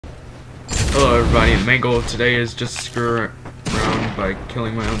Hello everybody, the main goal of today is just to screw around by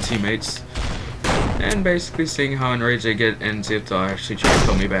killing my own teammates and basically seeing how enraged they get and see if they'll actually try to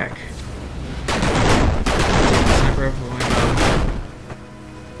kill me back. Sniper rifle,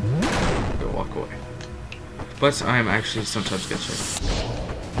 go walk away. But I am actually sometimes get shot.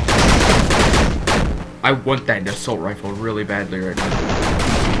 I want that assault rifle really badly right now.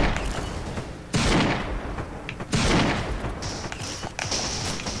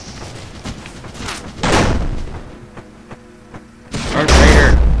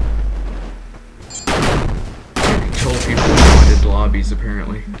 Control people in haunted lobbies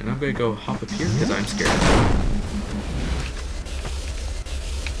apparently, and I'm gonna go hop up here because I'm scared.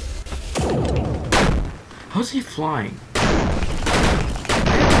 How's he flying?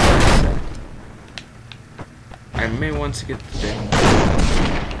 I may want to get the thing.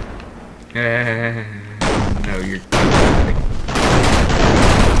 No, you're.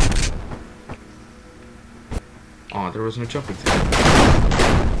 Oh, there was no jumping thing.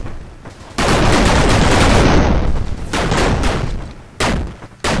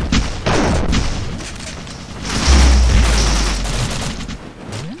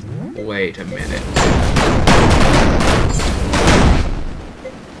 Wait a minute.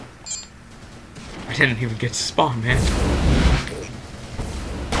 I didn't even get to spawn, man.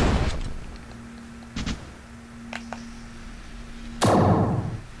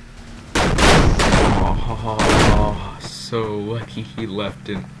 Oh, so lucky he left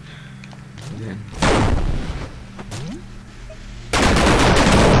it. Then.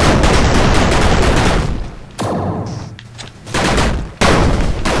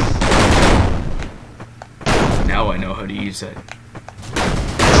 Now I know how to use it.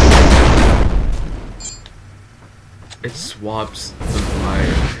 It swaps the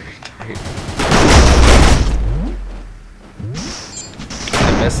fire type.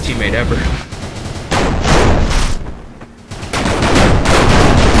 The best teammate ever.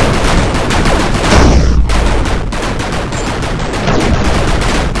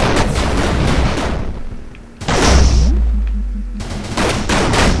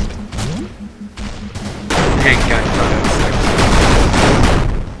 Dang, guy thought I was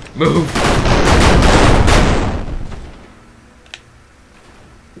like, move!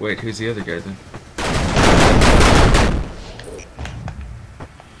 Wait, who's the other guy then?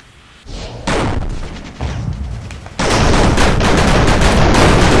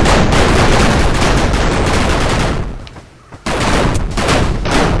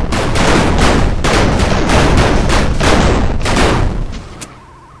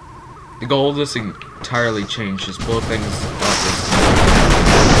 The goal of this entirely changed, just blow things off this.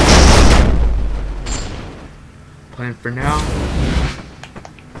 Plan for now.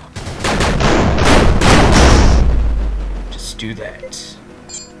 Do that.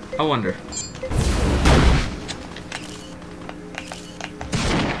 I wonder.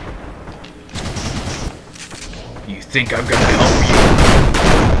 You think I'm gonna help you?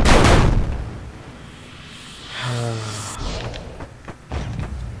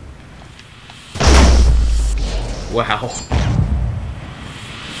 Wow.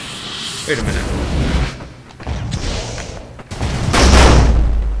 Wait a minute.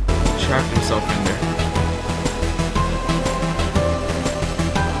 He trapped himself in there.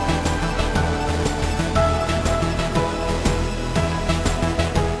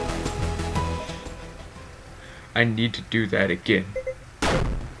 I need to do that again.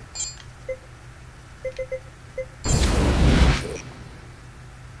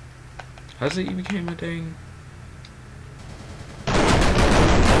 How's it you became a dang?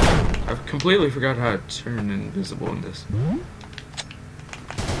 I've completely forgot how to turn invisible in this.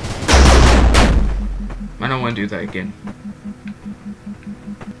 I don't want to do that again.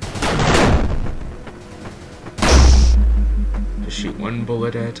 Just shoot one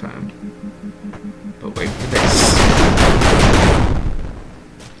bullet at a time. But wait for this.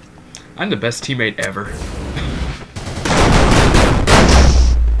 I'm the best teammate ever.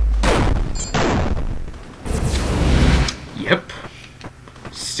 Yep.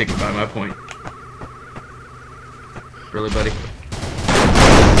 Sticking by my point. Really, buddy?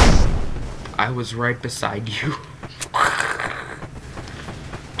 I was right beside you.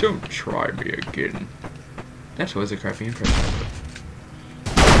 Don't try me again. That was a crappy impression.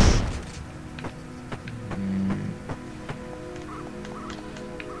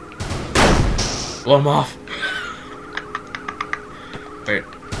 Blow him off. Wait.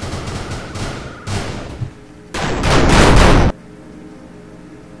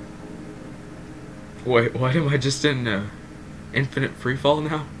 Wait, why am I just in infinite freefall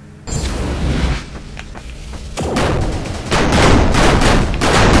now?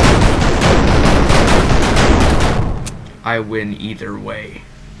 I win either way.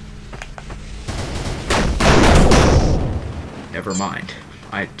 Never mind.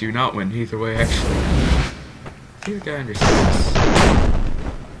 I do not win either way, actually. I think the guy understands.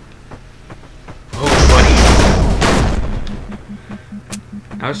 Oh,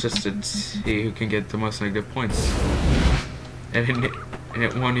 buddy! Now it's just to see who can get the most negative points. And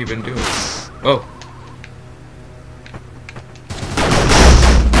it won't even do it. Oh!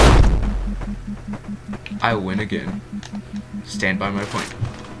 I win again. Stand by my point.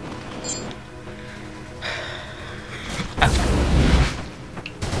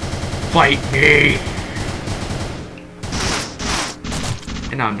 Fight me!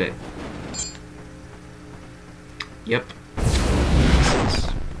 And now I'm dead. Yep.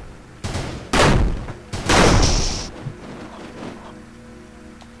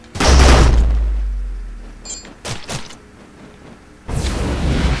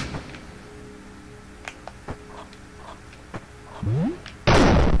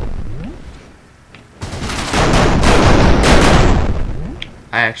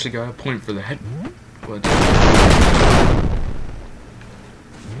 I actually got a point for that. What?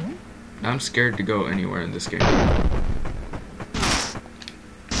 I'm scared to go anywhere in this game.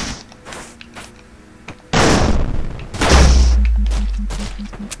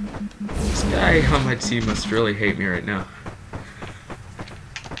 This guy on my team must really hate me right now.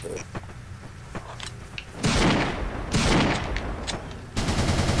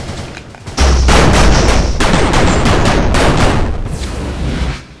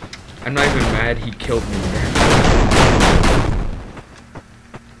 I'm not even mad he killed me there.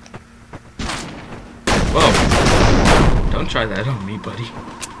 Whoa. Don't try that on me, buddy.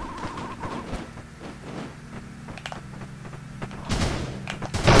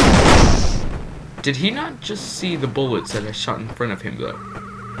 Did he not just see the bullets that I shot in front of him, though?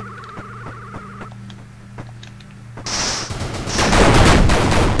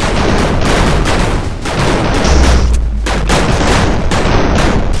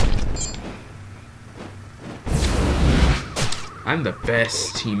 I'm the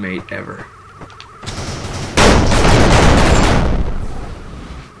best teammate ever.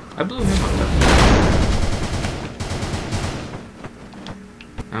 I blew him up though.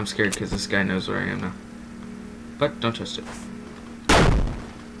 I'm scared because this guy knows where I am now. But don't trust it.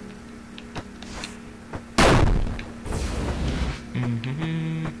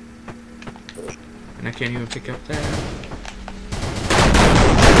 And I can't even pick up that.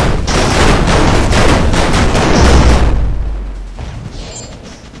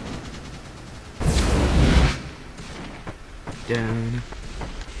 Down.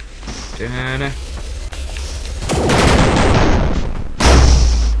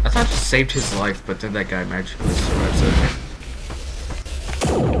 I thought I just saved his life, but then that guy magically survives. Okay.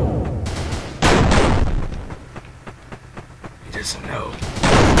 He doesn't know.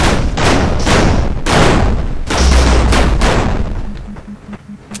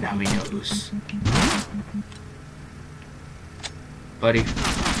 Now he knows. Buddy,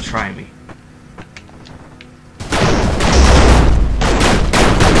 try me.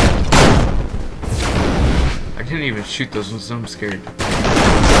 I didn't even shoot those ones, I'm scared.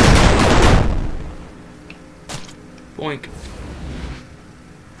 Boink.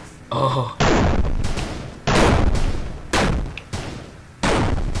 Oh.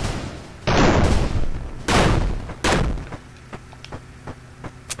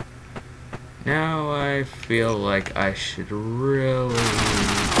 Now I feel like I should really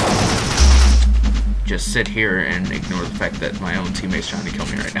just sit here and ignore the fact that my own teammate's trying to kill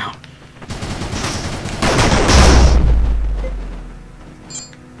me right now.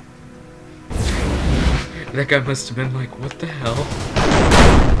 That guy must have been like, what the hell?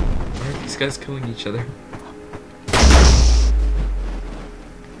 Why are these guys killing each other?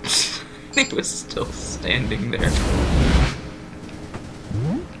 He was still standing there.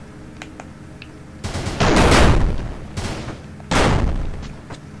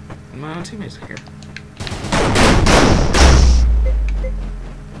 My own teammates are here.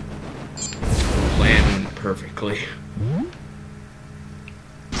 Plan went perfectly.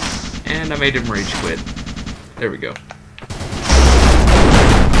 And I made him rage quit. There we go.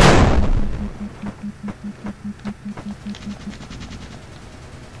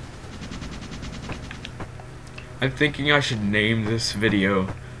 I'm thinking I should name this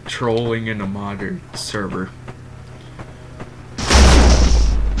video Trolling in a Modded Server.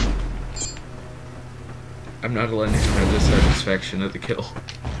 I'm not letting him have the satisfaction of the kill.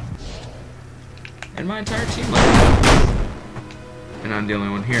 And my entire team left. And I'm the only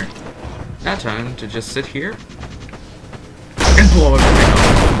one here. Now time to just sit here and blow everything up.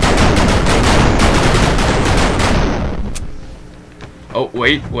 Oh,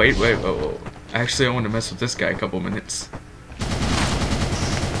 wait. Oh. Actually, I want to mess with this guy a couple minutes.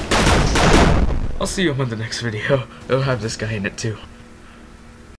 I'll see you on the next video. It'll have this guy in it too.